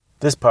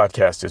This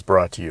podcast is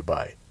brought to you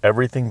by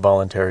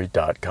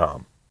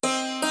everythingvoluntary.com.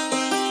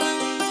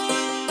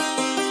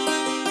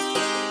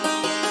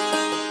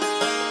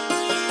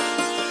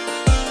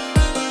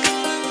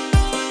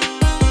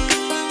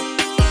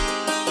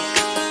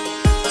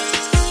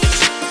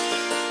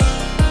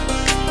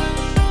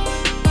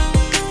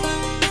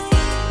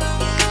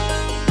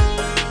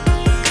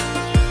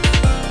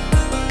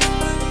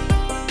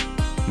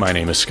 My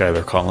name is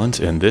Skylar Collins,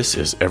 and this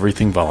is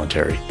Everything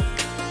Voluntary.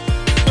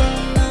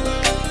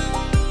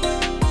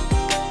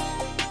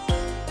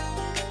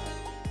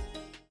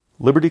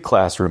 Liberty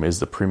Classroom is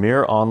the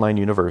premier online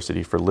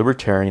university for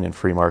libertarian and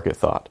free market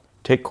thought.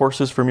 Take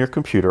courses from your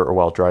computer or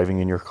while driving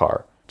in your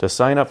car. To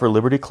sign up for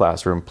Liberty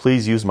Classroom,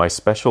 please use my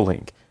special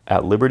link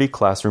at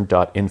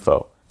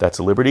libertyclassroom.info. That's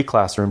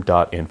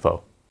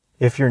libertyclassroom.info.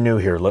 If you're new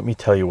here, let me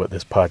tell you what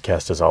this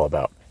podcast is all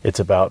about.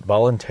 It's about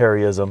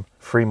voluntarism,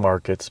 free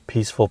markets,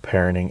 peaceful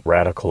parenting,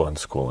 radical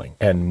unschooling,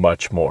 and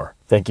much more.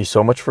 Thank you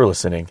so much for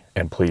listening,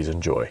 and please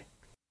enjoy.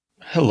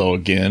 Hello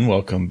again.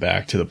 Welcome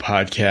back to the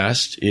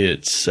podcast.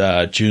 It's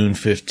June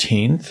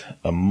 15th,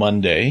 a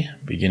Monday,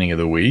 beginning of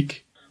the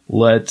week.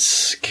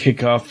 Let's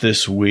kick off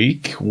this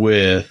week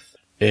with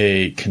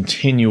a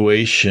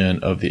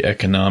continuation of the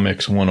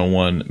Economics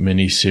 101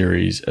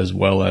 mini-series, as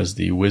well as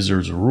the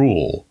Wizard's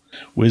Rules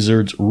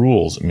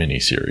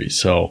mini-series.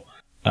 So,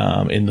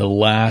 in the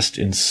last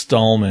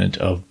installment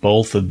of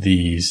both of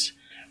these,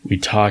 we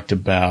talked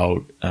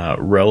about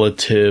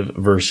relative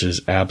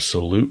versus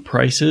absolute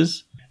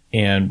prices.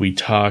 And we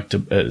talked,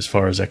 as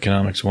far as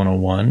Economics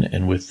 101,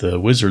 and with the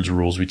Wizard's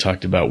Rules, we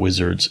talked about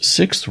Wizard's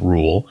sixth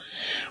rule,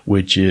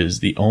 which is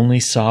the only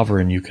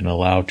sovereign you can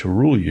allow to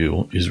rule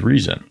you is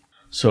reason.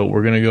 So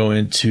we're going to go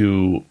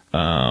into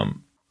the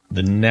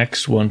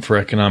next one for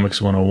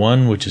Economics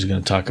 101, which is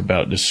going to talk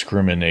about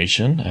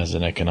discrimination as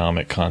an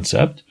economic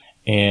concept.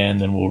 And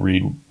then we'll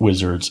read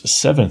Wizard's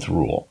seventh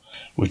rule,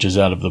 which is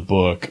out of the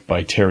book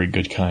by Terry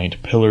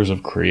Goodkind, Pillars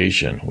of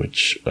Creation,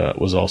 which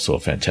was also a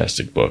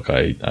fantastic book.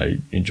 I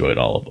enjoyed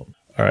all of them.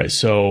 All right,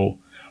 so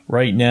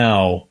right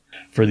now,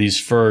 for these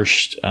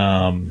first,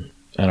 9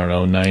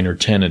 or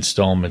 10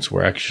 installments,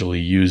 we're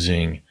actually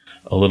using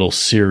a little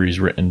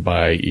series written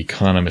by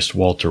economist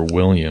Walter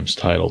Williams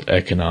titled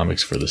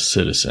Economics for the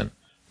Citizen.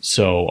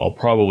 So I'll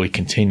probably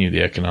continue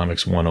the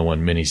Economics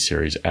 101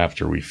 mini-series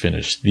after we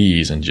finish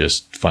these and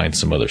just find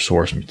some other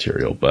source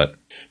material. But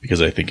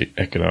because I think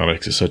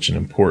economics is such an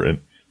important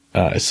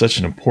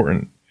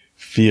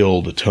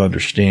field to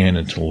understand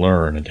and to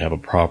learn and to have a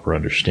proper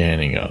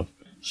understanding of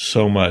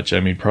so much.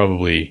 I mean,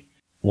 probably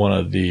one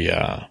of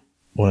the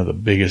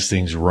biggest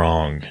things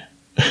wrong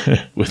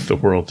with the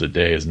world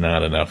today is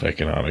not enough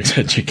economics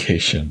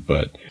education.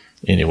 But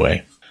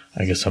anyway,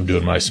 I guess I'm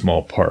doing my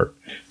small part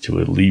to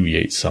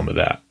alleviate some of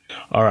that.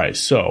 All right,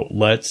 so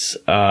let's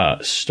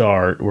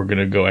start. We're going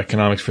to go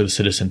Economics for the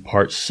Citizen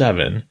Part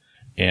 7,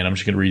 and I'm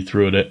just going to read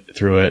through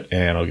it,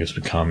 and I'll give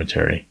some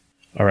commentary.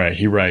 All right,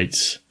 he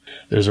writes,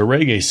 "There's a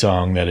reggae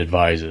song that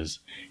advises,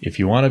 if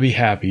you want to be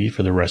happy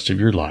for the rest of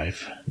your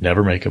life,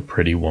 never make a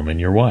pretty woman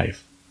your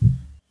wife."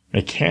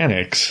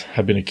 Mechanics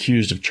have been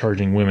accused of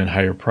charging women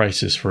higher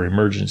prices for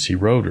emergency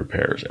road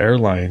repairs.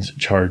 Airlines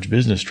charge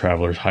business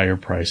travelers higher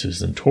prices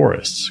than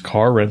tourists.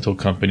 Car rental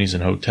companies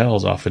and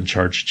hotels often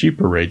charge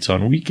cheaper rates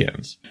on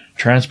weekends.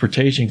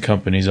 Transportation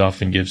companies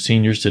often give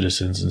senior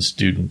citizens and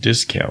student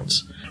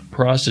discounts.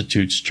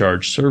 Prostitutes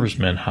charge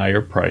servicemen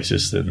higher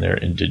prices than their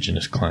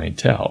indigenous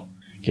clientele.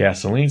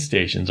 Gasoline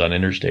stations on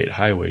interstate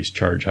highways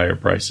charge higher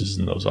prices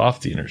than those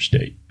off the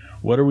interstate.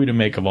 What are we to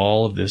make of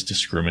all of this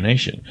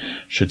discrimination?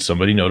 Should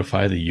somebody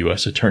notify the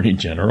U.S. Attorney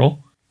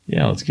General?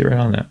 Yeah, let's get right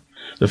on that.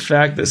 The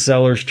fact that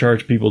sellers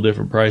charge people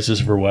different prices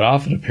for what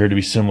often appear to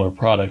be similar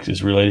products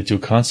is related to a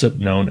concept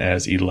known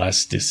as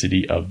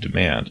elasticity of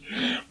demand.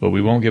 But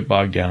we won't get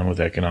bogged down with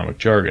economic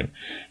jargon.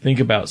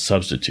 Think about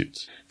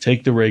substitutes.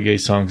 Take the reggae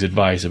song's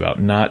advice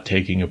about not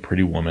taking a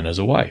pretty woman as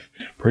a wife.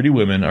 Pretty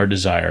women are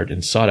desired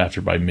and sought after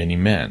by many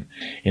men.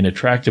 An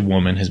attractive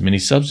woman has many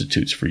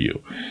substitutes for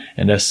you,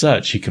 and as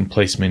such, she can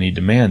place many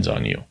demands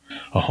on you.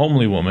 A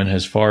homely woman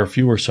has far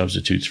fewer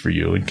substitutes for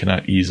you and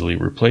cannot easily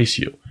replace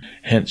you.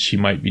 Hence, she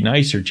might be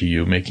nicer to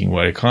you, making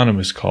what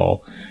economists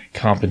call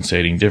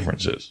compensating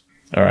differences.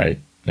 All right,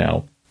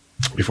 now,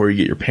 before you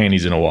get your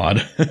panties in a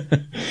wad,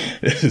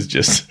 this is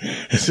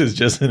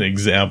just an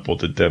example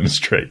to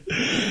demonstrate.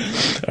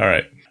 All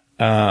right.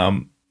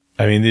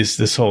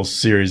 This whole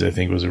series, I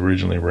think, was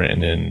originally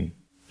written in,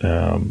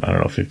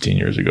 15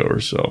 years ago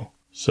or so.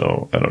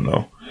 So, I don't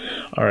know.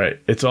 All right.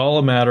 It's all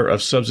a matter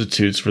of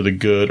substitutes for the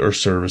good or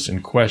service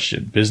in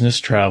question. Business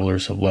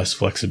travelers have less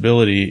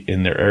flexibility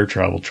in their air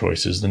travel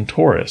choices than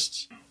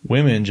tourists.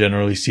 Women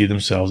generally see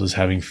themselves as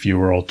having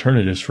fewer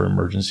alternatives for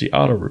emergency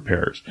auto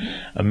repairs.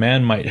 A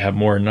man might have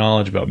more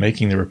knowledge about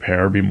making the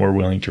repair or be more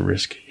willing to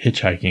risk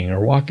hitchhiking or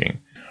walking.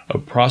 A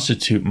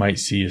prostitute might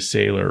see a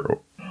sailor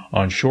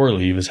on shore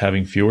leave as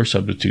having fewer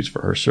substitutes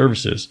for her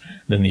services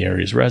than the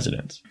area's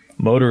residents.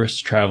 Motorists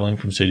traveling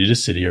from city to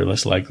city are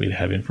less likely to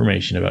have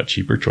information about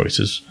cheaper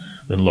choices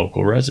than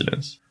local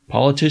residents.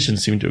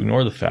 Politicians seem to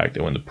ignore the fact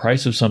that when the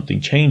price of something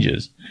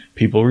changes,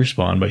 people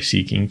respond by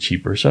seeking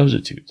cheaper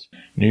substitutes.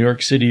 New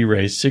York City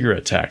raised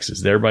cigarette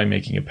taxes, thereby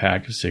making a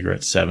pack of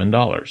cigarettes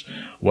 $7.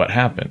 What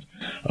happened?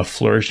 A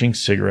flourishing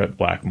cigarette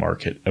black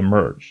market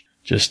emerged.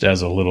 Just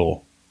as a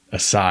little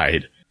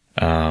aside,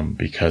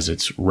 because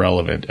it's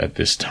relevant at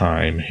this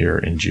time here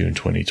in June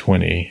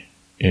 2020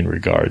 in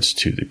regards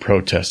to the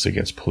protests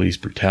against police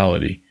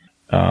brutality.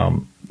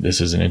 This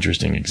is an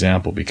interesting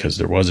example because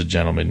there was a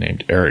gentleman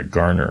named Eric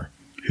Garner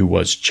who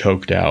was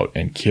choked out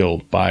and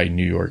killed by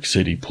New York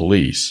City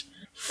police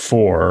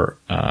for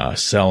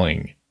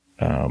selling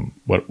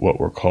what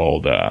were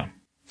called, I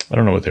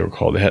don't know what they were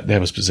called. They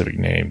have a specific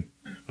name,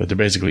 but they're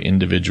basically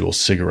individual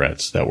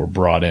cigarettes that were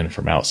brought in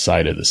from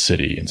outside of the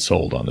city and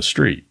sold on the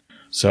street.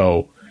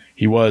 So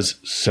he was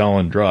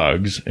selling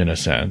drugs in a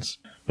sense,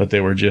 but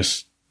they were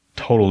just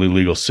totally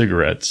legal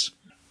cigarettes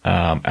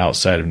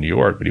outside of New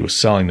York, but he was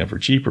selling them for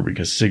cheaper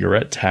because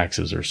cigarette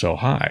taxes are so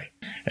high.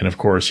 And of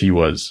course he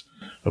was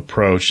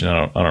approached, and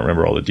I don't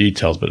remember all the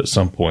details, but at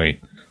some point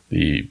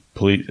the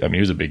police, he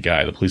was a big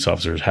guy. The police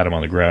officers had him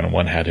on the ground and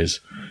one had his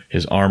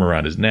arm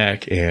around his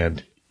neck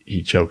and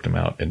he choked him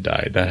out and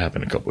died. That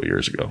happened a couple of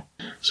years ago.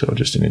 So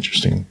just an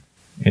interesting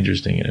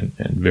and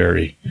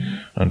very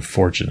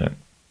unfortunate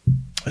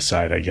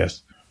aside, I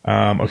guess.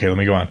 Okay, let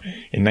me go on.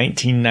 In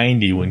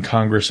 1990, when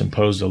Congress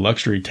imposed a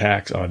luxury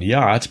tax on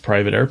yachts,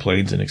 private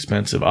airplanes, and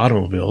expensive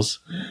automobiles,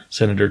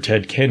 Senator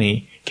Ted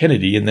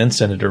Kennedy and then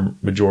Senator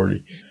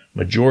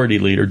Majority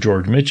Leader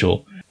George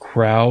Mitchell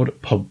crowed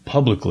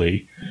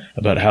publicly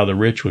about how the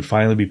rich would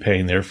finally be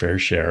paying their fair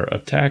share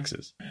of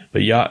taxes.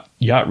 But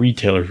yacht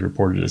retailers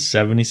reported a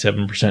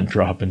 77%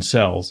 drop in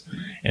sales,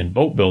 and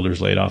boat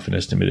builders laid off an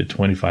estimated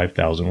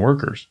 25,000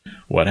 workers.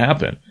 What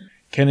happened?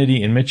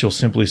 Kennedy and Mitchell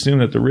simply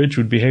assumed that the rich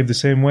would behave the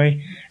same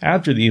way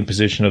after the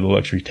imposition of the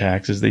luxury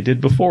tax as they did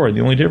before, and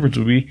the only difference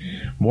would be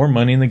more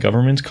money in the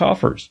government's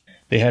coffers.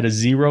 They had a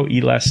zero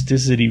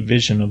elasticity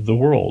vision of the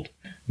world,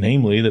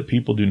 namely that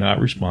people do not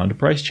respond to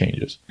price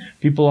changes.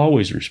 People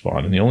always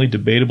respond, and the only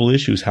debatable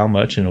issue is how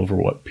much and over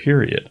what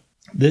period.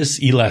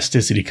 This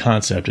elasticity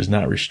concept is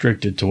not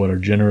restricted to what are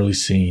generally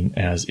seen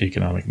as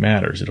economic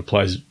matters. It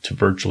applies to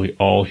virtually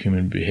all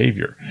human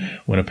behavior.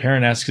 When a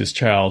parent asks his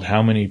child,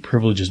 how many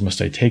privileges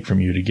must I take from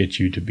you to get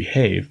you to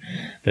behave?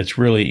 That's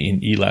really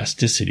an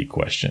elasticity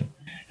question.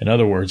 In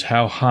other words,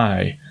 how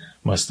high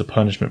must the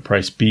punishment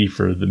price be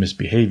for the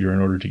misbehavior in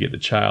order to get the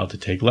child to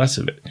take less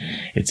of it?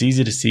 It's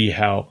easy to see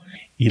how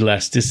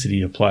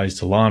elasticity applies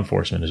to law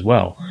enforcement as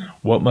well.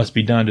 What must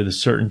be done to the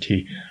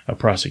certainty of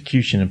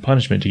prosecution and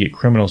punishment to get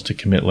criminals to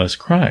commit less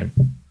crime?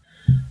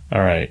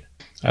 All right.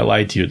 I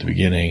lied to you at the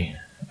beginning.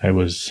 I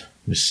was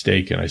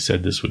mistaken. I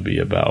said this would be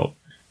about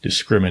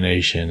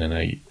discrimination, and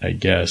I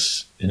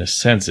guess in a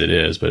sense it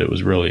is, but it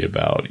was really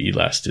about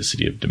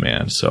elasticity of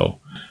demand. So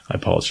I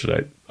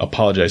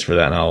apologize for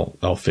that, and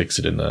I'll fix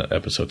it in the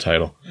episode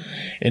title.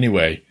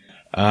 Anyway,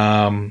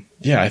 I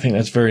think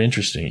that's very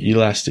interesting.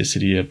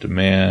 Elasticity of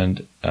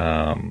demand.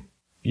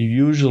 You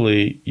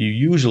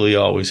usually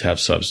always have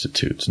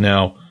substitutes.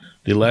 Now,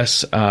 the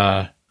less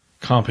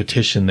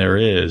competition there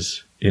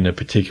is in a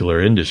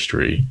particular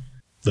industry,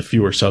 the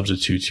fewer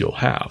substitutes you'll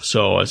have.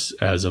 So as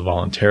a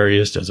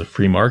voluntarist, as a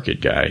free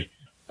market guy,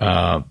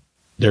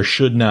 there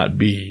should not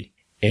be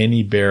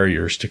any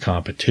barriers to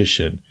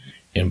competition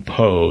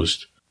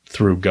imposed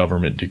through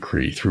government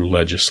decree, through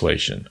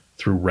legislation,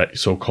 through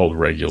so-called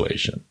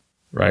regulation.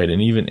 Right.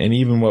 And even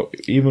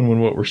when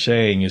what we're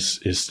saying is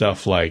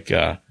stuff like,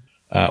 I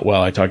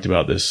talked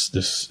about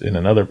this in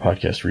another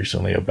podcast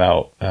recently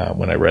about,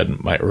 when I read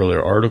my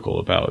earlier article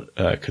about,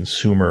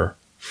 consumer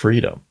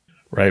freedom,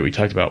 right? We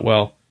talked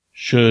about,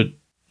 should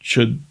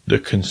the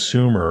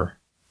consumer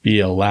be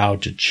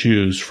allowed to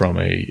choose from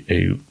a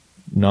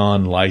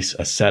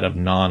set of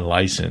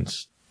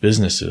non-licensed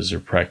businesses or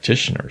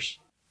practitioners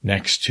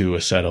next to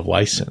a set of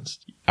licensed?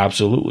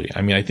 Absolutely.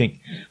 I think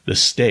the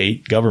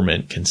state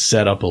government can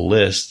set up a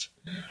list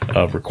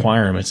of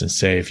requirements and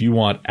say, if you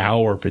want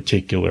our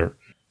particular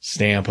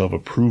stamp of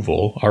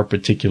approval, our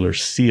particular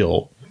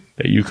seal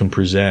that you can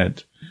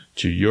present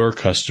to your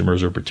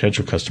customers or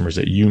potential customers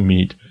that you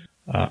meet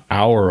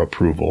our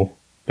approval,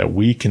 that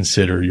we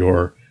consider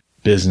your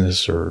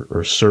business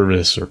or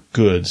service or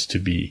goods to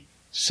be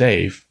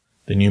safe,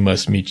 then you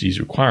must meet these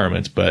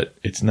requirements, but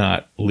it's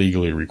not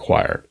legally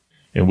required.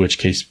 In which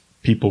case,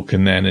 people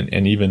can then,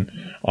 and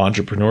even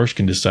entrepreneurs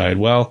can decide,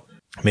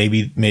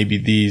 maybe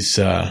this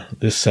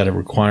set of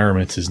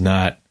requirements is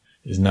not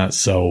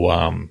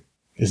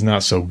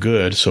so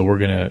good. So we're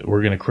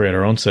gonna create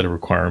our own set of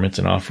requirements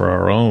and offer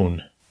our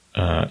own,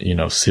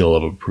 seal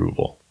of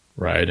approval,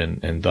 right?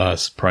 And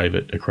thus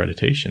private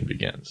accreditation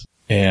begins.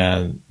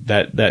 And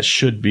that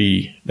should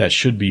be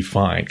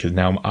fine, because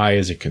now I,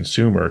 as a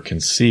consumer, can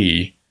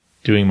see,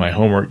 doing my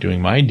homework,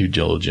 doing my due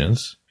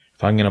diligence.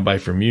 If I'm going to buy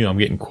from you, I'm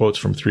getting quotes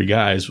from 3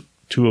 guys.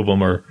 2 of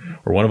them or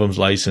one of them's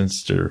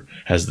licensed or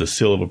has the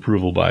seal of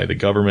approval by the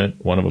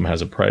government. One of them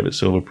has a private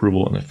seal of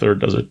approval, and the third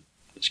does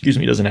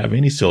doesn't have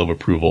any seal of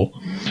approval.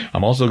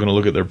 I'm also going to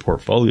look at their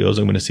portfolios.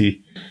 I'm going to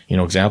see,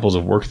 examples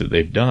of work that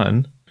they've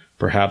done.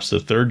 Perhaps the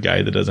third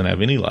guy that doesn't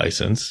have any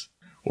license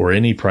or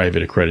any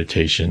private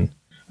accreditation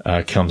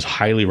comes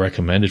highly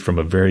recommended from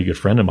a very good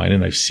friend of mine,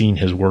 and I've seen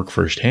his work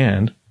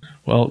firsthand.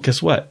 Well,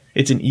 guess what?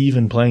 It's an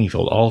even playing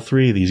field. All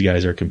three of these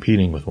guys are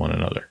competing with one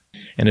another.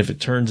 And if it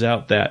turns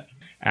out that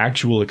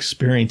actual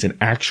experience and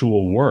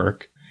actual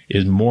work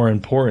is more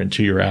important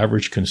to your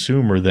average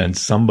consumer than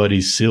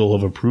somebody's seal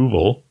of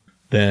approval,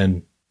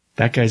 then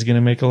that guy's going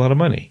to make a lot of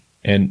money.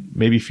 And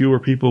maybe fewer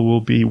people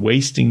will be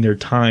wasting their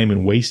time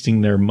and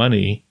wasting their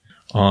money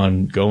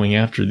on going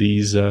after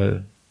these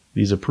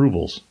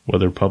approvals,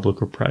 whether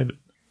public or private.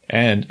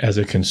 And as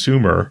a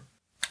consumer,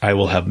 I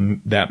will have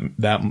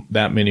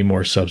that many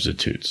more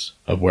substitutes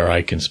of where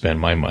I can spend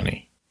my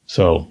money.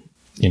 So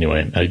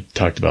anyway, I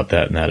talked about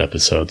that in that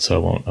episode,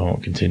 so I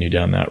won't continue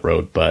down that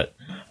road. But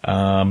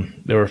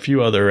there were a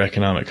few other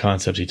economic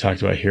concepts he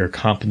talked about here.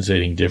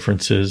 Compensating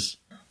differences.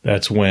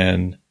 That's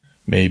when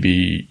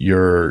maybe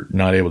you're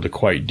not able to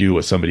quite do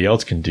what somebody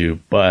else can do,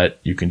 but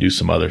you can do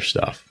some other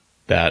stuff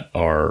that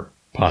are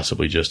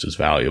possibly just as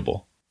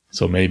valuable.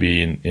 So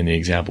maybe in the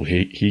example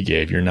he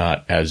gave, you're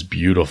not as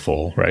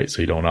beautiful, right? So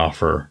you don't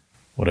offer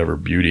whatever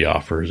beauty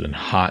offers and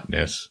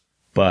hotness,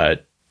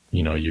 but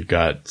you've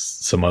got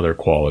some other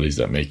qualities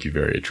that make you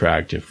very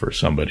attractive for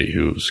somebody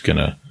who's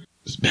gonna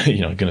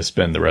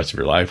spend the rest of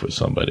your life with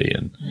somebody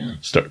and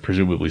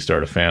presumably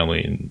start a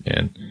family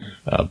and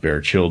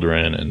bear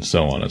children and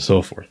so on and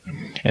so forth.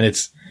 And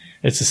it's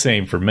the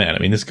same for men. I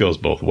mean, this goes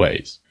both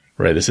ways.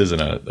 Right. This isn't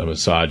a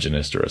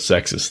misogynist or a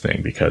sexist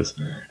thing, because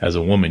as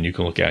a woman, you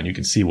can look at and you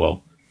can see,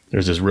 well,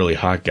 there's this really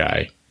hot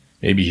guy.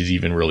 Maybe he's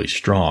even really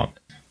strong,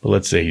 but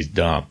let's say he's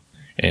dumb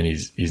and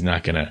he's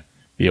not going to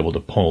be able to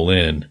pull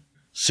in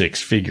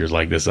six figures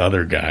like this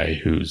other guy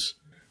who's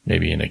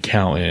maybe an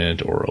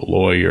accountant or a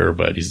lawyer,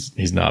 but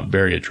he's not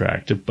very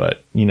attractive,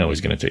 but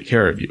he's going to take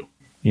care of you.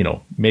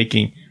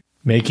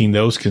 Making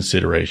those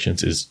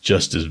considerations is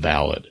just as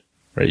valid,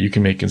 right? You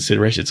can make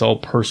considerations. It's all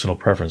personal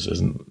preferences,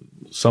 and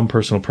some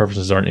personal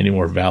preferences aren't any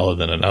more valid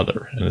than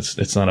another. And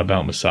it's not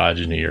about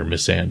misogyny or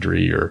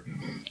misandry or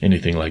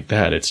anything like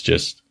that. It's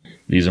just,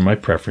 these are my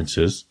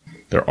preferences.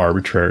 They're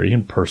arbitrary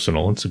and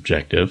personal and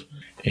subjective.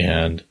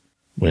 And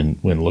when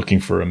looking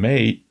for a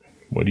mate,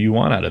 what do you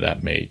want out of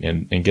that mate?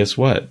 And guess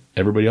what?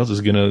 Everybody else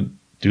is going to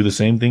do the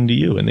same thing to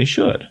you, and they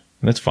should. And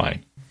that's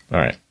fine. All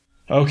right.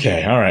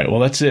 Okay. All right. Well,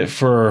 that's it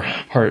for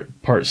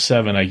part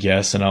 7, I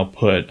guess. And I'll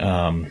put,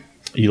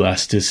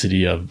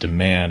 elasticity of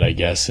demand, I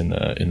guess, in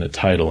the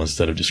title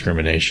instead of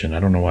discrimination. I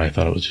don't know why I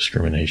thought it was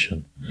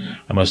discrimination.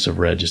 I must have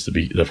read just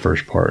the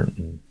first part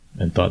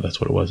and thought that's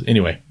what it was.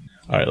 Anyway,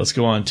 all right, let's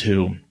go on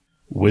to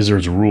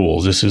Wizard's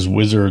Rules. This is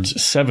Wizard's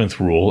 7th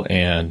rule,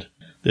 and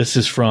this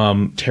is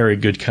from Terry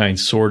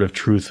Goodkind's Sword of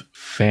Truth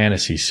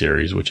fantasy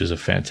series, which is a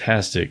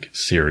fantastic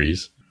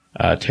series.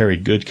 Terry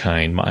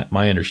Goodkind,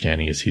 my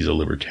understanding is he's a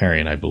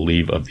libertarian, I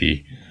believe, of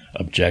the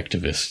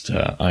objectivist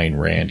Ayn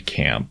Rand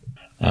camp.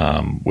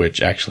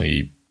 Which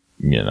actually,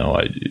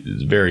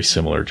 is very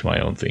similar to my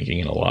own thinking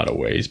in a lot of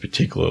ways,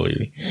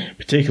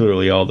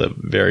 particularly all the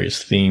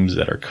various themes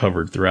that are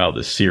covered throughout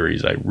the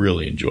series. I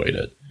really enjoyed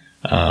it.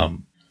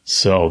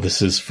 So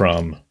this is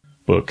from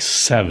book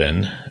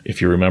 7.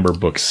 If you remember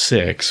book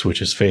 6,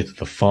 which is Faith of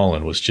the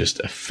Fallen, was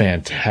just a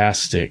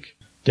fantastic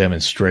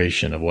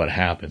demonstration of what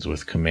happens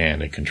with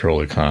command and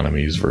control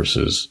economies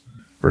versus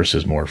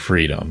more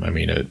freedom. I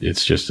mean,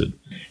 it's just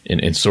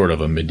in sort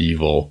of a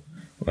medieval,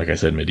 like I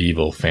said,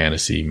 medieval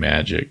fantasy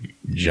magic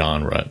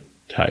genre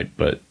type.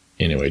 But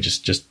anyway,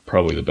 just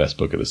probably the best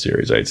book of the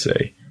series, I'd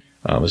say,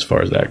 as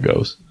far as that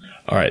goes.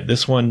 All right,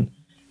 this one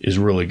is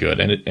really good,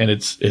 and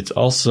it's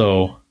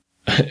also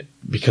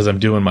because I'm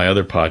doing my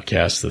other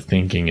podcast, The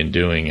Thinking and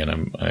Doing,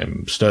 and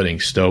I'm studying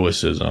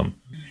Stoicism,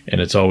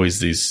 and it's always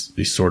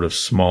these sort of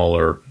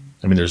smaller.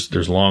 I mean,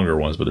 there's longer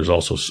ones, but there's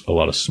also a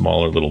lot of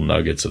smaller little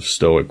nuggets of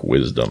Stoic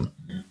wisdom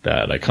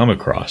that I come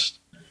across.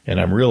 And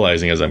I'm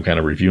realizing as I'm kind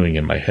of reviewing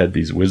in my head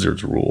these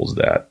Wizard's Rules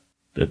that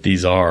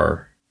these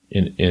are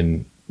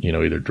in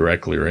either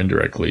directly or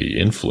indirectly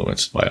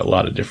influenced by a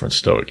lot of different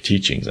Stoic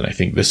teachings. And I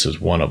think this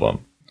is one of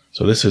them.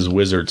 So this is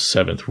Wizard's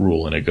 7th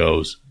rule, and it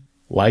goes,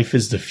 life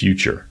is the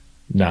future,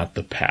 not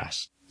the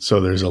past.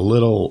 So there's a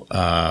little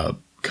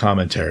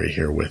commentary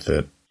here with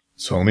it.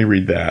 So let me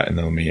read that, and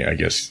then let me, I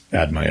guess,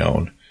 add my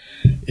own.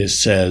 It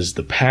says,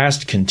 the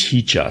past can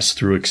teach us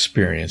through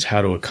experience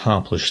how to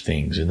accomplish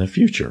things in the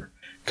future,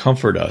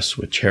 comfort us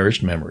with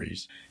cherished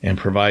memories, and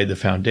provide the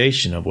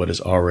foundation of what has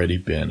already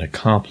been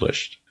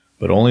accomplished.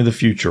 But only the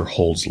future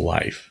holds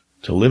life.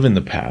 To live in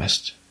the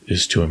past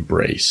is to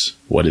embrace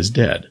what is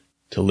dead.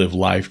 To live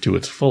life to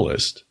its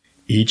fullest,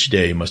 each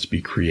day must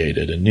be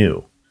created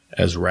anew.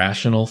 As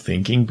rational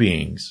thinking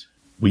beings,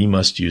 we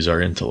must use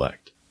our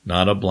intellect,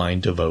 not a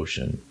blind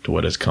devotion to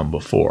what has come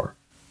before,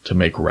 to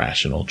make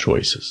rational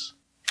choices.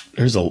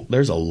 There's a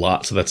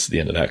lot. So that's the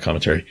end of that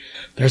commentary.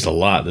 There's a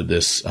lot that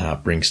this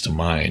brings to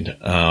mind.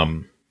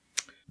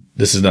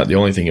 this is not the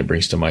only thing it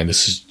brings to mind.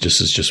 This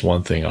is just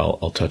one thing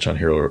I'll touch on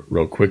here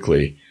real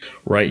quickly.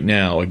 Right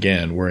now,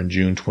 again, we're in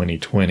June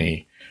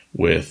 2020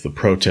 with the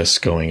protests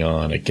going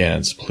on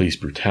against police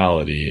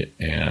brutality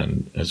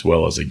and as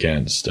well as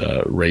against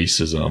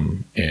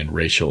racism and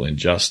racial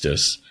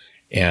injustice.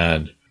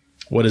 And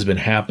what has been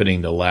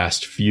happening the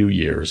last few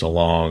years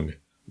along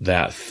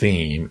that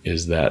theme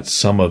is that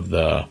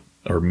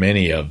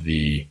many of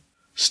the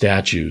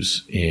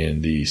statues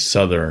in the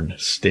southern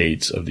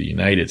states of the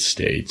United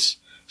States,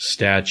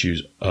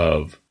 statues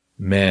of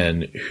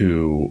men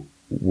who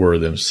were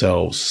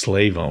themselves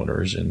slave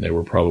owners, and they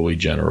were probably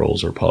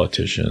generals or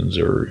politicians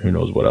or who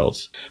knows what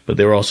else, but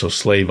they were also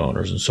slave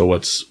owners. And so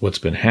what's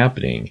been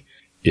happening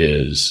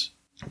is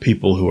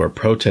people who are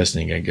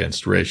protesting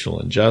against racial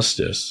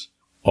injustice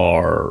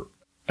are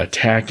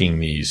attacking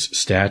these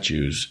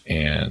statues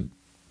and,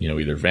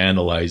 either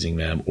vandalizing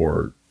them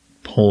or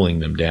pulling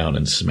them down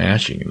and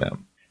smashing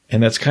them.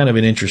 And that's kind of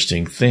an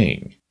interesting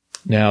thing.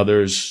 Now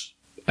there's,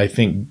 I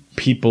think,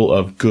 people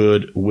of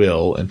good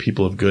will and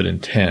people of good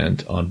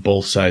intent on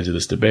both sides of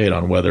this debate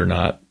on whether or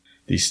not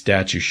these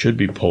statues should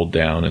be pulled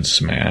down and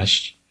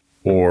smashed,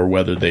 or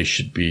whether they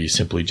should be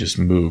simply just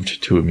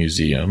moved to a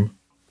museum,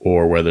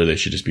 or whether they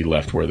should just be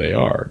left where they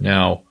are.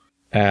 Now,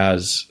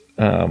 as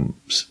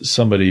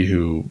somebody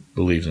who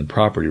believes in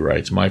property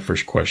rights, my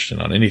first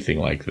question on anything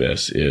like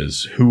this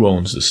is, who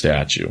owns the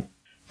statue?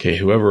 Okay,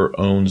 whoever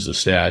owns the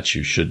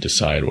statue should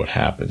decide what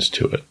happens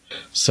to it.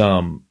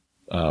 Some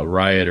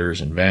rioters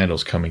and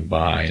vandals coming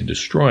by and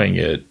destroying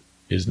it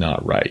is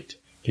not right.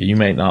 Okay, you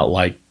may not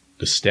like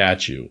the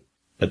statue,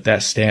 but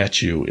that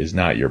statue is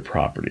not your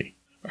property.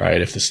 All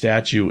right, if the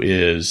statue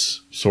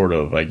is sort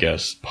of, I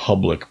guess,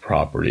 public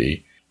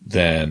property,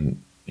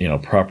 then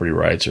property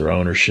rights or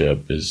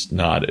ownership is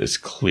not as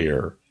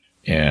clear.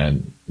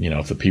 And,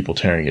 if the people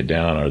tearing it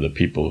down are the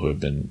people who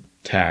have been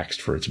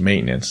taxed for its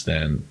maintenance,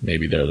 then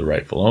maybe they're the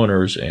rightful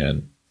owners,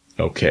 and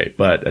okay.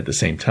 But at the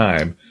same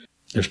time,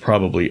 there's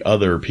probably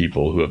other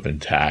people who have been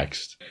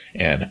taxed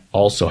and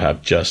also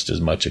have just as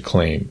much a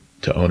claim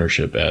to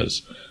ownership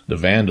as the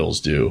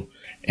vandals do,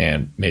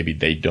 and maybe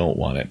they don't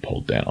want it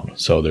pulled down.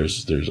 So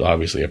there's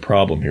obviously a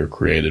problem here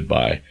created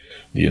by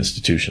the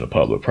institution of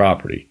public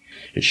property.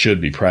 It should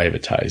be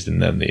privatized,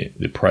 and then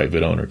the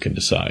private owner can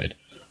decide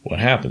what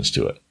happens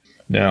to it.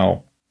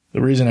 Now,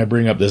 the reason I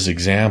bring up this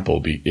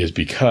example is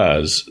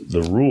because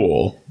the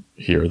rule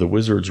here, the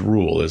wizard's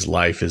rule, is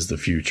life is the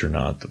future,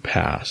 not the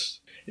past.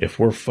 If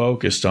we're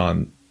focused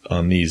on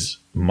these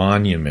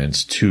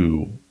monuments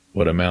to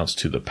what amounts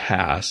to the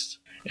past,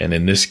 and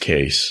in this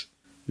case,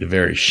 the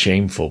very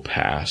shameful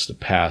past, the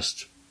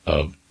past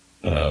of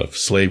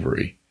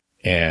slavery,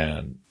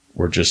 and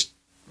we're just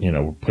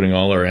we're putting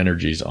all our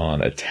energies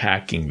on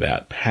attacking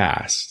that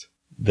past,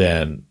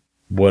 then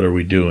what are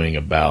we doing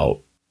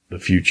about the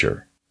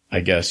future? I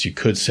guess you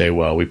could say,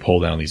 well, we pull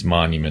down these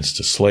monuments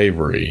to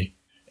slavery,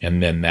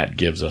 and then that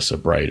gives us a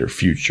brighter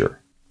future.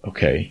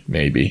 Okay,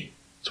 maybe.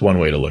 It's one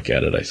way to look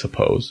at it, I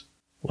suppose.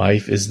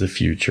 Life is the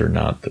future,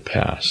 not the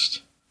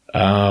past.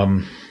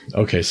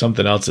 Okay,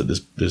 something else that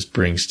this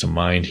brings to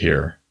mind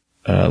here.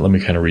 Let me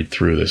kind of read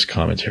through this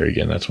commentary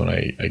again. That's when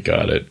I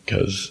got it,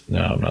 because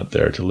now I'm not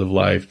there. To live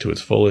life to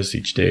its fullest,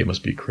 each day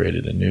must be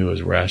created anew.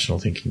 As rational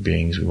thinking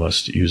beings, we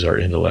must use our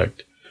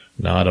intellect,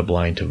 not a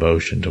blind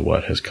devotion to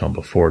what has come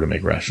before, to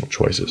make rational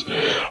choices.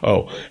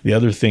 Oh, the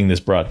other thing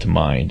this brought to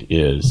mind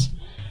is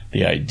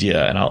the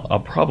idea, and I'll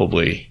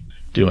probably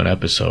do an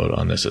episode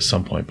on this at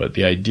some point, but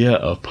the idea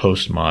of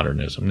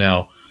postmodernism.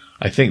 Now,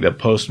 I think that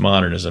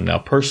postmodernism, now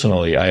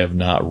personally, I have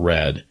not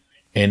read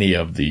any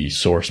of the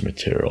source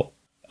material.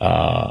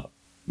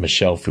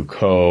 Michel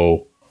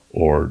Foucault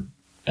or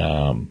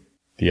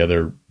the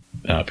other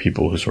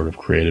people who sort of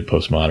created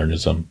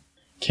postmodernism.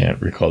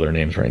 Can't recall their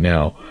names right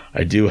now.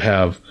 I do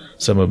have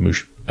some of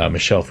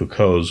Michel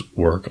Foucault's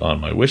work on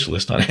my wish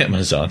list on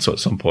Amazon. So at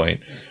some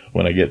point,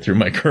 when I get through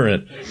my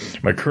current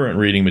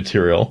reading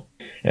material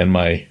and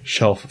my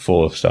shelf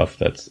full of stuff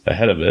that's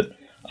ahead of it,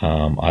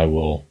 I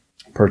will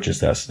purchase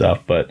that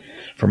stuff. But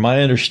from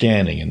my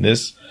understanding, and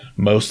this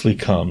mostly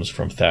comes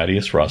from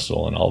Thaddeus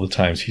Russell and all the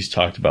times he's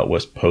talked about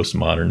what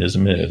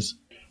postmodernism is,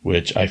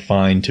 which I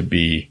find to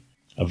be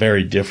a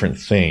very different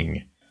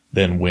thing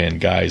than when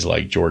guys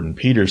like Jordan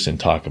Peterson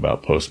talk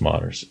about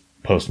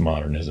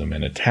postmodernism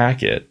and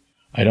attack it.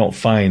 I don't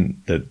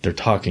find that they're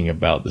talking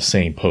about the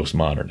same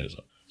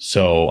postmodernism.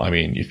 So, I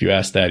mean, if you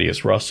ask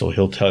Thaddeus Russell,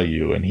 he'll tell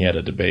you, and he had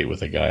a debate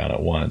with a guy on it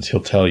once,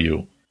 he'll tell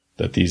you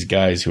that these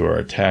guys who are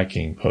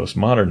attacking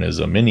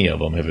postmodernism, many of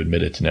them have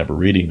admitted to never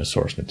reading the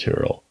source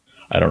material.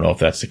 I don't know if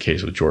that's the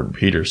case with Jordan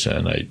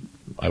Peterson.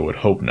 I would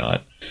hope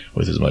not,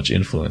 with as much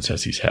influence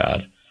as he's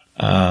had.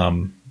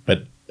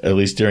 But at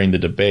least during the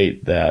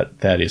debate that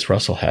Thaddeus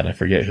Russell had, I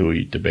forget who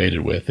he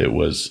debated with. It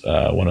was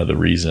one of the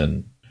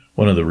Reason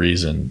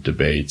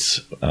debates,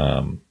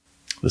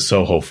 the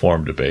Soho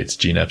Forum debates,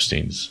 Gene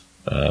Epstein's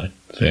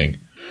thing.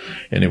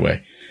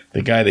 Anyway,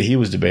 the guy that he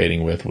was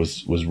debating with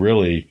was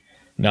really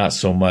not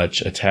so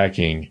much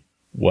attacking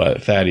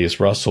what Thaddeus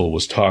Russell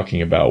was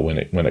talking about when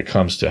it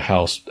comes to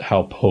how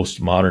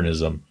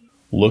postmodernism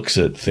looks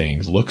at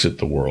things, looks at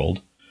the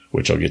world,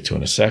 which I'll get to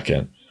in a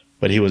second.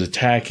 But he was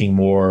attacking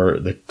more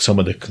some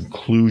of the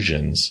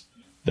conclusions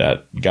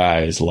that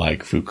guys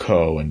like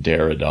Foucault and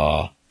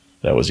Derrida,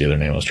 that was the other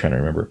name I was trying to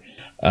remember,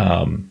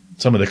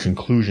 some of the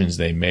conclusions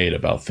they made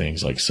about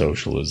things like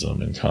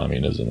socialism and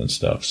communism and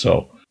stuff.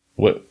 So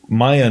what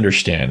my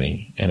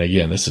understanding, and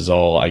again, this is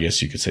all, I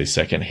guess you could say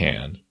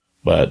secondhand,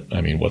 but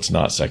I mean, what's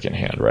not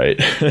secondhand, right?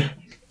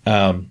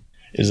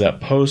 Is that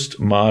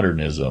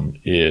postmodernism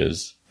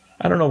is,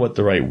 I don't know what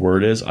the right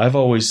word is. I've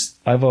always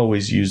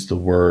used the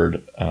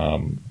word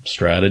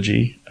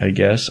strategy, I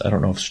guess. I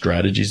don't know if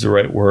strategy is the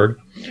right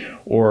word.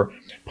 Or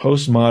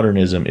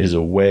postmodernism is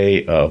a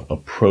way of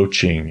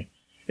approaching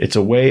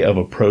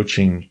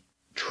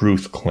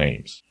truth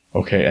claims.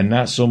 Okay. And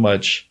not so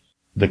much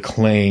the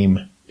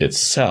claim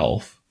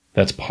itself,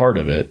 that's part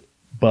of it,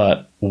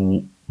 but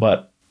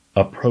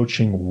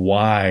approaching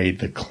why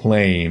the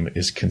claim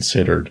is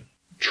considered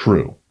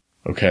true.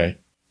 Okay.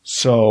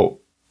 So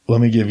let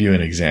me give you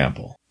an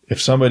example.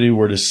 If somebody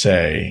were to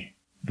say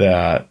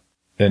that,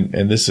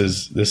 and this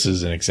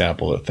is an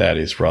example that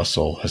Thaddeus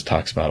Russell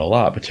talks about a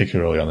lot,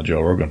 particularly on the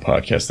Joe Rogan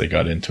podcast. They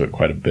got into it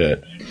quite a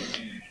bit,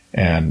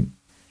 and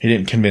he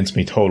didn't convince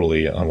me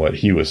totally on what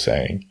he was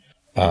saying,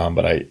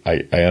 but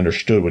I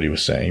understood what he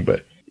was saying.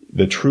 But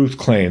the truth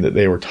claim that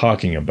they were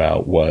talking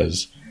about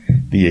was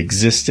the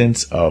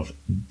existence of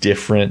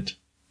different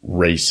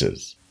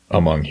races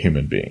among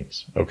human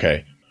beings.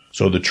 Okay,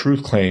 so the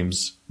truth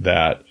claims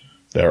that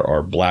there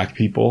are black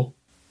people,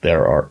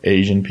 there are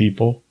Asian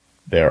people,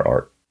 there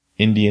are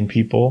Indian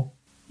people,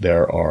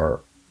 there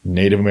are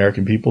Native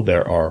American people,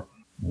 there are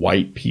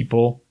white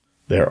people,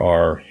 there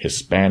are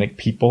Hispanic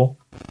people,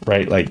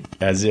 right? Like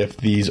as if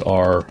these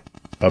are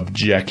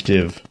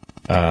objective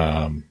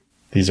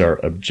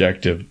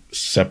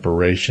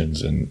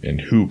separations in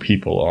who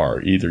people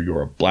are. Either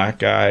you're a black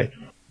guy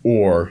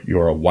or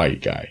you're a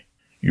white guy.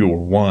 You're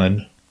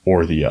one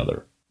or the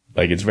other.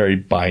 Like it's very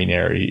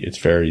binary. It's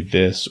very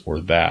this or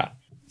that.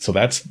 So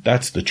that's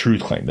the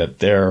truth claim, that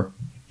there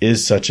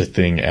is such a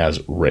thing as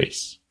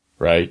race,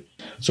 right?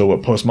 So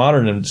what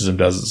postmodernism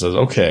does, it says,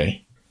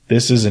 okay,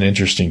 this is an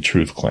interesting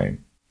truth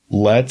claim.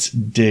 Let's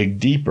dig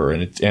deeper,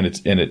 and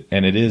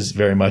it is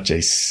very much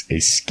a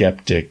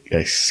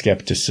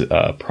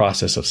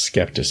process of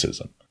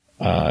skepticism.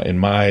 In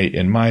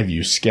my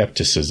view,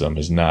 skepticism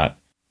is not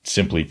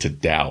simply to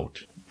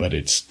doubt, but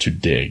it's to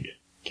dig.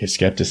 Okay,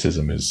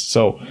 skepticism is,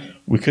 so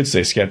we could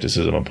say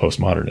skepticism and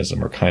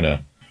postmodernism are kind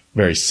of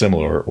very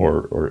similar,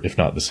 or if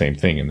not the same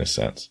thing in this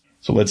sense.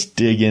 So let's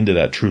dig into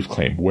that truth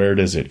claim. Where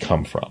does it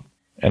come from?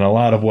 And a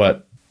lot of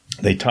what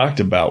they talked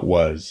about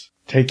was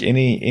take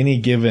any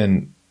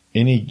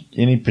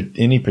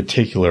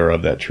particular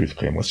of that truth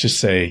claim. Let's just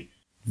say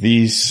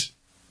these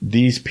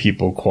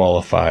people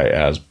qualify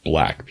as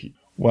black people.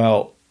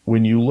 Well,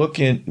 when you look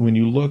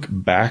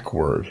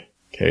backward,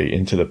 okay,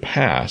 into the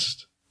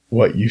past,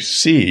 what you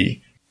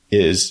see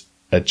is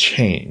a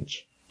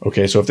change.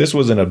 Okay, so if this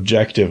was an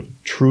objective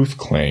truth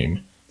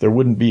claim, there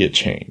wouldn't be a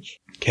change.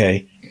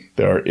 Okay,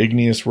 there are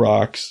igneous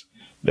rocks.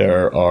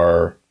 There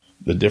are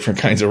the different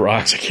kinds of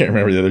rocks. I can't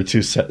remember the other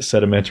two,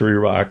 sedimentary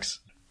rocks.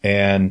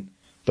 And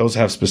those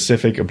have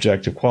specific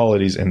objective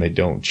qualities and they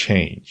don't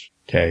change,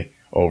 okay,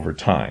 over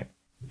time.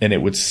 And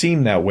it would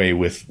seem that way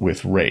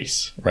with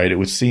race, right? It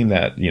would seem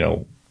that,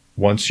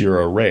 once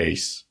you're a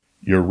race,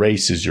 your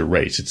race is your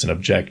race. It's an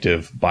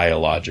objective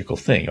biological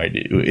thing, right?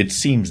 It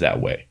seems that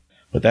way.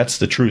 But that's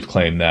the truth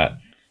claim that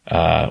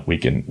we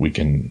can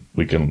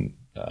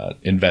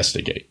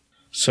investigate.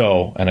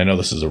 So, and I know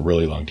this is a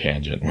really long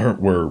tangent.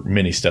 We're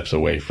many steps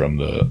away from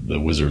the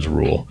wizard's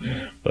rule,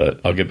 but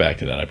I'll get back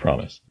to that, I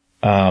promise.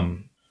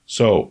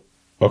 So,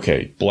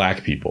 okay,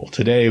 black people.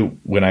 Today,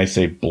 when I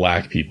say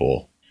black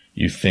people,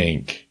 you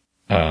think,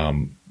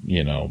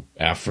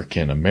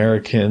 African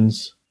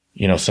Americans.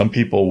 Some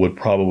people would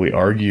probably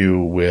argue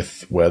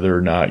with whether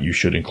or not you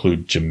should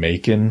include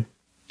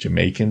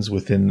Jamaicans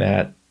within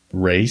that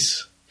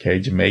race. Okay,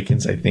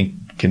 Jamaicans, I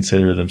think,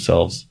 consider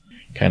themselves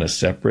kind of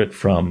separate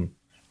from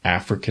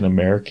African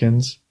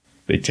Americans.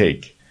 They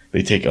take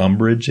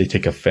umbrage, they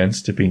take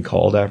offense to being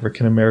called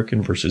African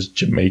American versus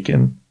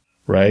Jamaican,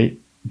 right?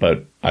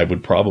 But I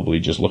would probably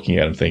just looking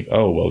at them think,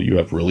 oh, well, you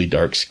have really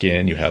dark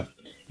skin, you have,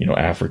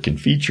 African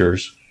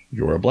features,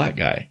 you're a black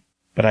guy.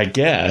 But I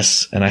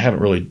guess, and I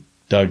haven't really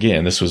dug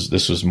in, this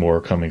was more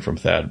coming from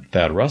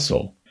Thad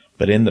Russell,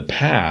 but in the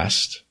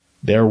past,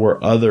 there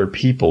were other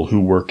people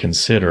who were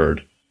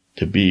considered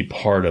to be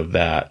part of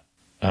that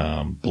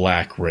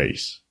black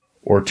race,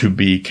 or to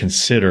be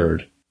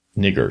considered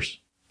niggers.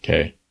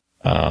 Okay.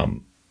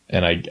 And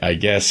I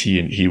guess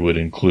he would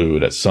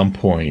include at some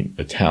point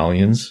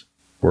Italians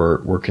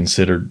were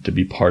considered to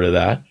be part of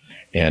that,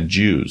 and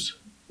Jews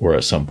were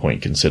at some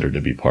point considered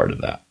to be part of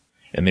that.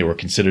 And they were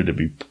considered to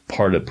be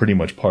pretty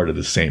much part of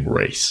the same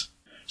race.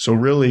 So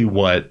really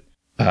what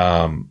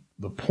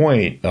the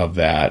point of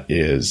that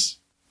is,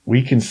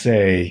 we can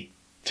say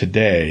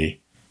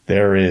today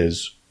there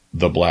is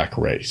the black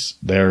race.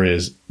 There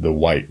is the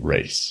white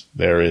race.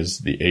 There is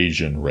the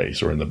Asian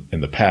race, or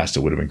in the past it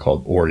would have been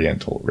called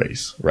Oriental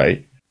race,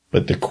 right?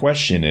 But the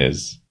question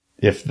is,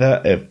 if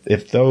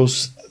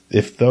those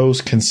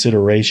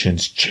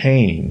considerations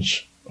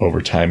change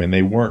over time and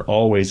they weren't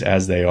always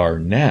as they are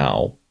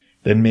now,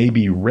 then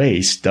maybe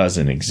race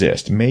doesn't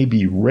exist.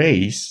 Maybe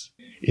race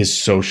is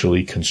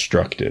socially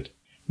constructed.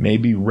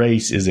 Maybe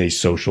race is a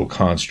social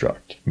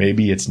construct.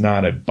 Maybe it's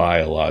not a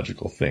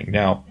biological thing.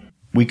 Now,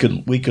 we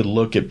could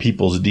look at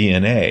people's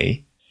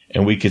DNA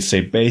and we could say,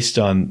 based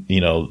on,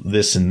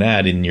 this and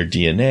that in your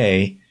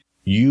DNA,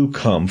 you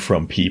come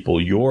from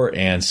people, your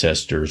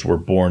ancestors were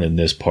born in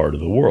this part of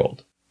the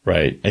world,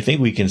 right? I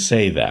think we can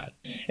say that.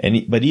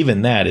 But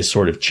even that is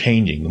sort of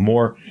changing. The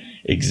more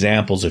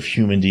examples of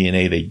human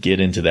DNA they get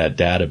into that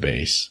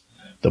database,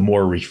 the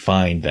more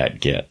refined that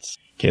gets.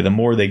 Okay, the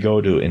more they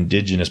go to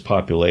indigenous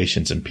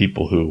populations and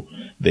people who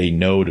they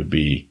know to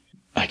be,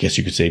 I guess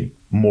you could say,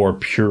 more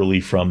purely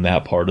from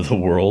that part of the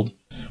world.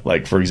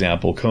 Like, for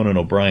example, Conan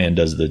O'Brien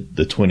does the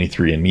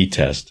 23andMe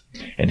test,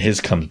 and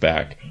his comes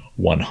back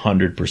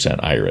 100%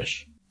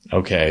 Irish.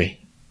 Okay,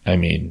 I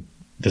mean,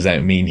 does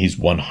that mean he's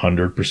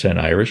 100%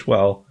 Irish?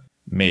 Well,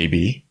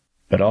 maybe.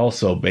 But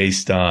also,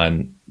 based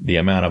on the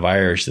amount of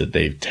Irish that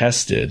they've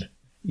tested,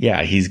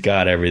 yeah, he's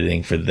got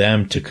everything for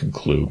them to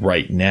conclude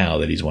right now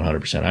that he's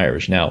 100%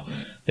 Irish. Now,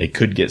 they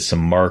could get some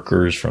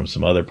markers from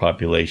some other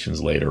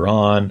populations later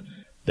on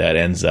that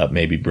ends up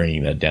maybe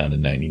bringing that down to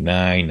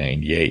 99,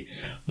 98.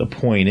 The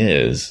point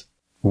is,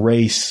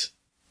 race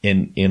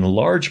in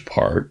large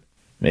part,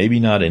 maybe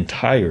not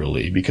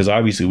entirely, because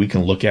obviously we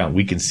can look out and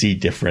we can see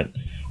different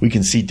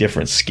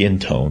skin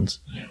tones.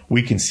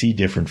 We can see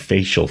different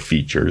facial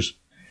features,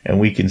 and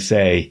we can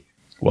say,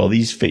 well,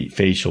 these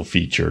facial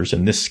features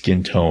and this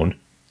skin tone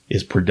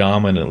is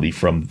predominantly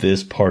from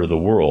this part of the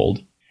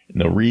world.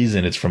 And the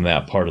reason it's from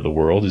that part of the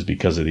world is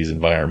because of these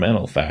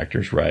environmental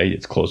factors, right?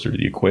 It's closer to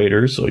the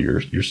equator, so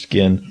your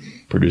skin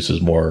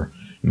produces more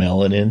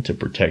melanin to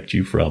protect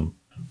you from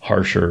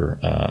harsher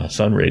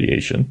sun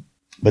radiation.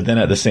 But then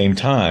at the same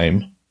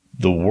time,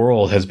 the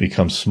world has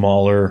become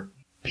smaller.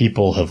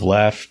 People have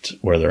left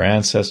where their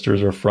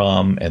ancestors are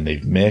from, and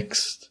they've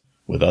mixed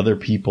with other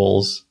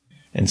peoples.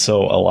 And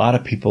so a lot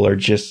of people are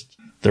just,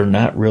 they're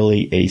not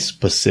really a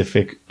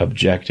specific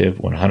objective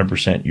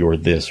 100% you're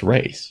this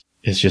race.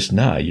 It's just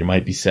not. You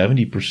might be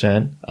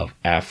 70% of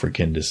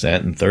African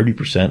descent and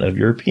 30% of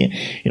European.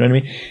 You know what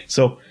I mean?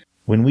 So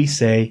when we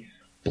say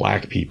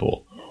black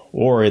people,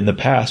 or in the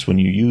past when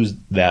you used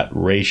that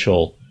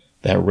racial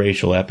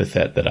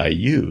epithet that I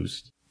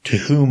used, to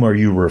whom are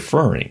you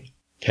referring?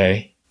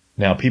 Okay.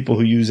 Now, people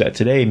who use that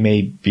today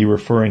may be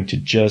referring to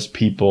just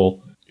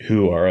people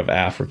who are of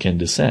African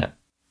descent.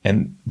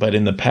 But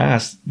in the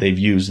past, they've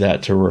used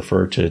that to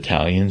refer to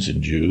Italians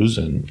and Jews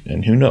and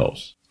who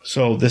knows.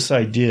 So this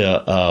idea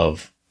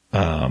of,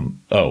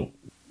 so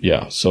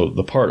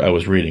the part I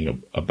was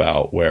reading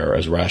about where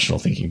as rational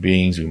thinking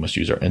beings, we must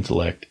use our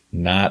intellect,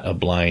 not a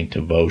blind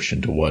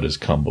devotion to what has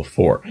come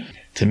before.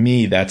 To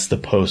me, that's the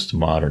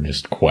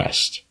postmodernist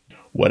quest.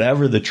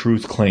 Whatever the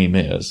truth claim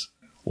is,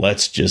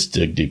 let's just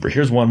dig deeper.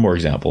 Here's one more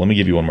example. Let me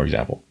give you one more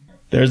example.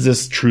 There's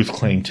this truth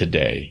claim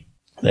today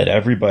that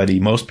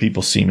most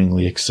people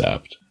seemingly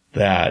accept,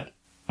 that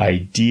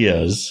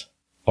ideas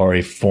are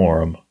a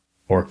form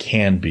or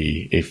can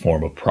be a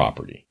form of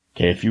property.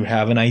 Okay, if you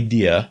have an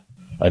idea,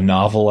 a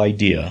novel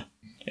idea,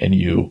 and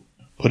you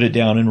put it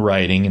down in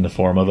writing in the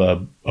form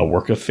of a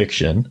work of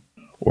fiction,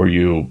 or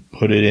you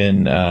put it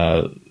in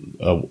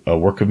a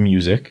work of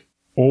music,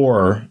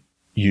 or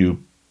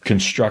you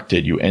construct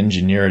it, you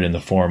engineer it in the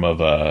form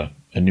of a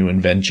new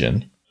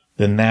invention,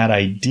 then that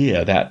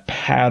idea, that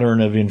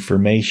pattern of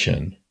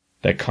information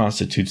that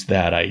constitutes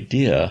that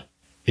idea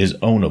is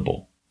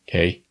ownable.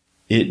 Okay,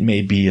 it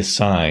may be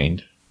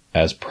assigned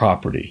as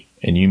property,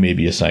 and you may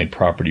be assigned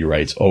property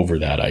rights over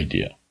that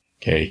idea.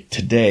 Okay,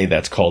 today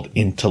that's called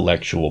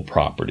intellectual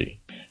property.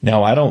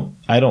 Now, I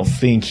don't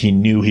think he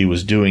knew he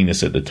was doing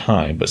this at the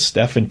time, but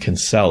Stephan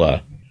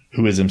Kinsella,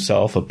 who is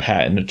himself a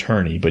patent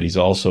attorney, but he's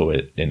also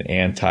an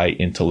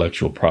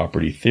anti-intellectual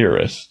property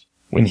theorist,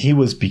 when he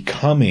was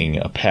becoming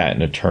a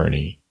patent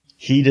attorney,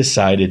 he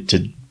decided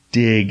to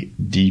dig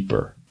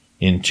deeper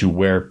into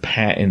where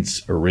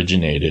patents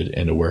originated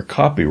and where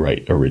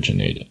copyright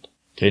originated.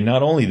 Okay,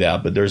 not only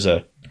that, but there's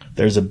a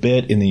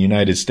bit in the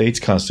United States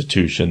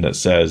Constitution that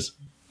says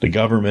the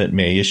government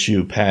may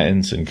issue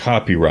patents and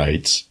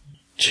copyrights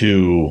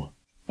to,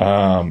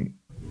 let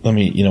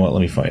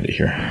me find it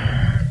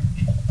here.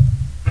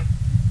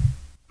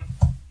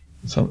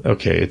 So,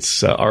 okay,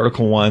 it's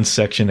Article 1,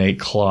 Section 8,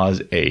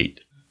 Clause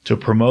 8, to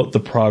promote the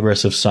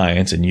progress of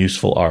science and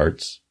useful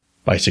arts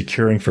by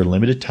securing for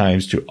limited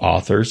times to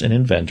authors and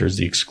inventors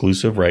the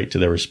exclusive right to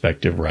their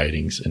respective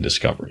writings and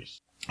discoveries.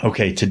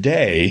 Okay,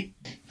 today,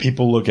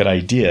 people look at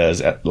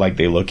ideas like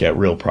they look at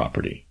real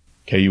property.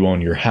 Okay, you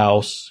own your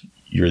house,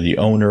 you're the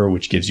owner,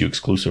 which gives you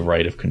exclusive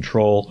right of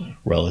control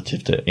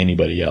relative to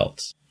anybody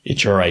else.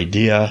 It's your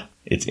idea,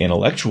 it's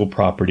intellectual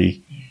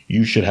property,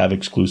 you should have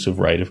exclusive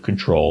right of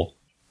control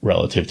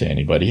relative to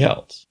anybody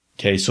else.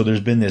 Okay, so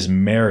there's been this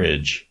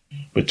marriage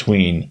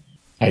between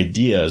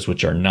ideas,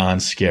 which are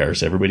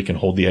non-scarce. Everybody can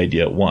hold the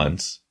idea at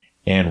once,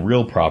 and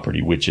real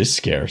property, which is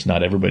scarce.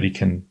 Not everybody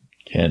can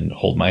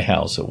hold my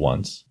house at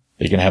once.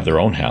 They can have their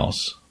own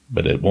house,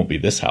 but it won't be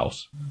this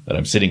house that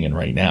I'm sitting in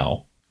right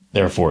now.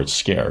 Therefore, it's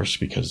scarce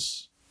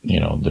because,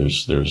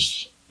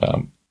 there's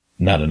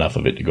not enough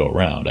of it to go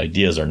around.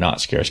 Ideas are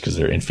not scarce because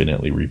they're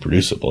infinitely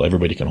reproducible.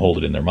 Everybody can hold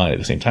it in their mind at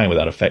the same time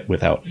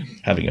without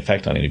having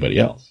effect on anybody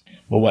else.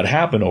 But what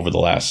happened over the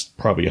last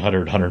probably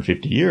 100,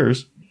 150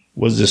 years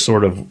was this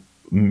sort of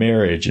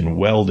marriage and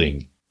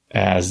welding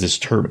as this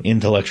term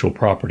intellectual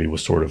property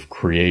was sort of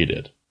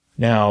created.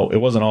 Now, it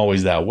wasn't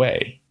always that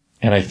way.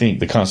 And I think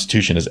the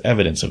Constitution is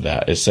evidence of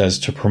that. It says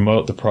to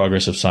promote the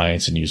progress of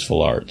science and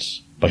useful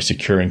arts by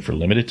securing for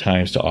limited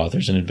times to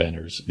authors and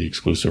inventors the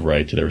exclusive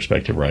right to their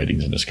respective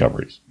writings and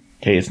discoveries.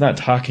 Okay, it's not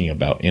talking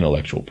about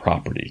intellectual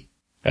property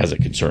as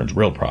it concerns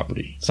real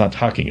property. It's not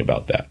talking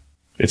about that.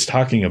 It's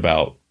talking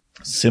about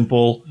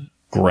simple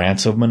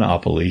grants of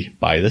monopoly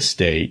by the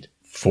state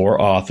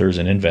for authors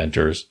and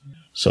inventors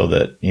so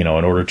that, in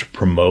order to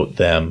promote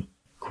them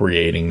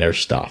creating their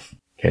stuff.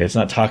 Okay, it's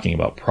not talking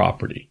about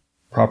property.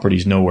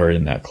 Property's nowhere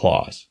in that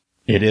clause.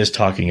 It is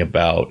talking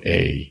about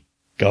a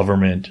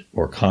government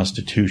or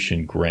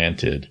constitution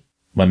granted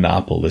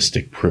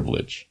monopolistic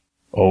privilege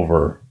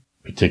over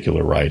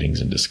particular writings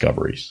and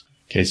discoveries.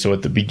 Okay, so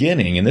at the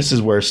beginning, and this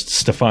is where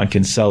Stefan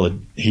Kinsella,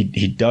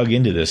 he dug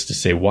into this to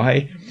say,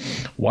 why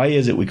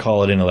is it we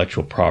call it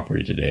intellectual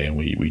property today and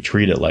we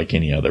treat it like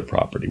any other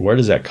property? Where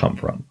does that come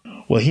from?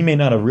 Well, he may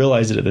not have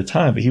realized it at the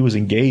time, but he was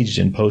engaged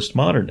in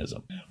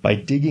postmodernism. By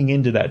digging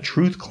into that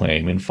truth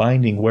claim and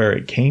finding where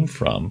it came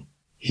from,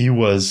 he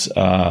was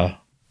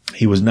not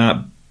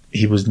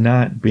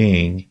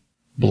being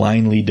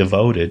blindly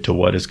devoted to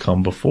what has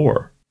come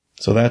before.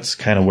 So that's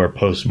kind of where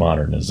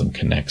postmodernism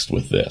connects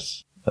with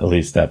this, at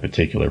least that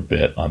particular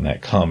bit on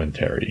that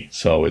commentary.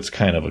 So it's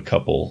kind of a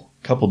couple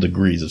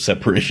degrees of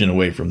separation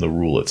away from the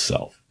rule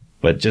itself.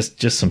 But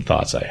just some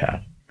thoughts I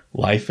had.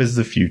 Life is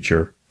the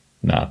future,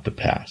 not the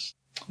past.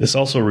 This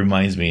also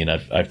reminds me, and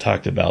I've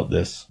talked about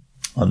this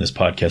on this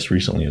podcast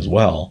recently as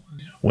well,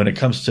 when it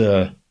comes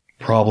to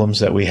problems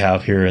that we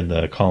have here in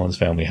the Collins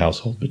family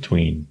household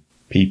between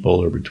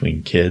people or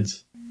between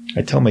kids.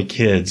 I tell my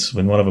kids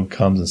when one of them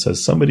comes and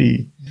says,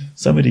 somebody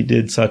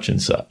did such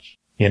and such,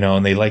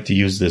 and they like to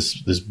use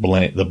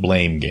the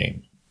blame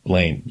game.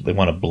 They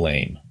want to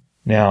blame.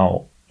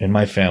 Now, in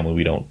my family,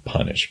 we don't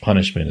punish.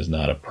 Punishment is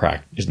not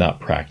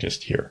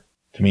practiced here.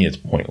 To me, it's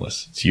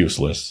pointless. It's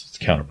useless. It's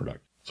counterproductive.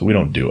 So we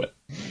don't do it.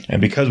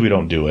 And because we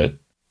don't do it,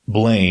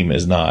 blame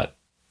is not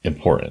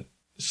important.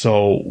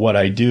 So what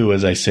I do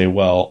is I say,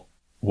 well,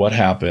 what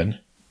happened?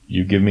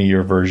 You give me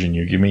your version.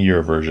 You give me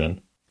your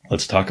version.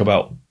 Let's talk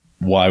about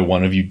why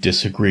one of you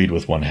disagreed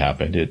with what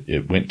happened.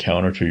 It went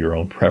counter to your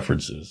own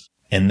preferences.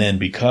 And then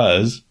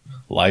because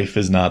life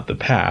is not the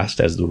past,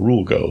 as the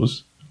rule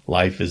goes,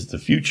 life is the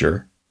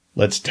future.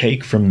 Let's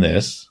take from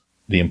this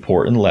the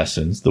important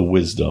lessons, the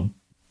wisdom.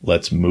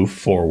 Let's move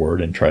forward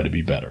and try to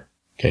be better.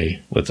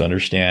 Okay. Let's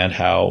understand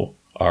how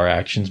our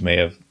actions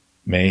may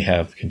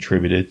have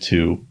contributed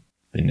to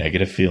the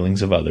negative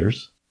feelings of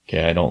others.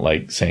 Okay. I don't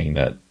like saying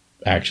that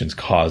actions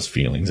cause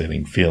feelings. I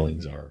think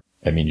feelings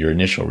your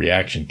initial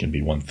reaction can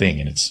be one thing,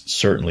 and it's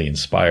certainly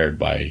inspired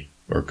by,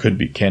 or can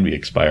be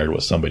inspired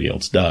what somebody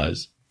else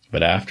does.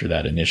 But after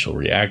that initial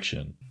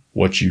reaction,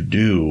 what you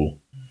do,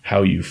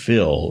 how you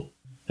feel,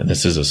 and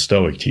this is a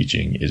Stoic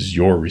teaching, is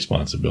your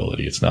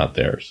responsibility. It's not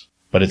theirs.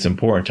 But it's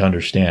important to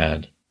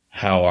understand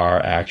how our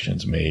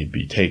actions may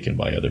be taken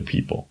by other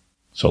people.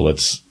 So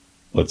let's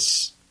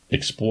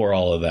explore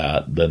all of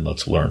that, then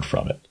let's learn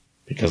from it.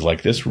 Because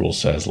like this rule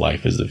says,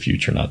 life is the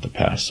future, not the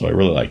past. So I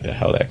really like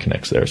how that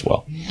connects there as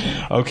well.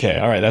 Okay,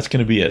 all right, that's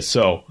going to be it.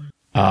 So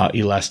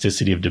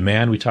elasticity of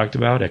demand we talked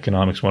about,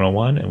 Economics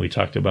 101, and we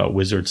talked about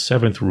Wizard's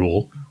 7th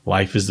rule,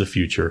 life is the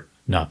future,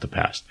 not the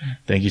past.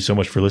 Thank you so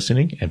much for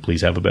listening, and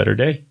please have a better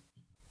day.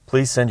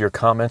 Please send your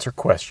comments or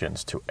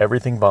questions to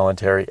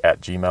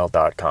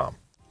everythingvoluntary@gmail.com.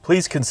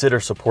 Please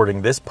consider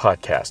supporting this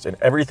podcast and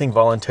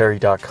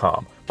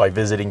everythingvoluntary.com by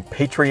visiting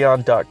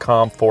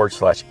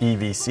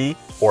patreon.com/EVC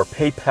or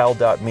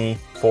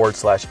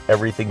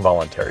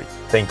paypal.me/everythingvoluntary.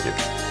 Thank you.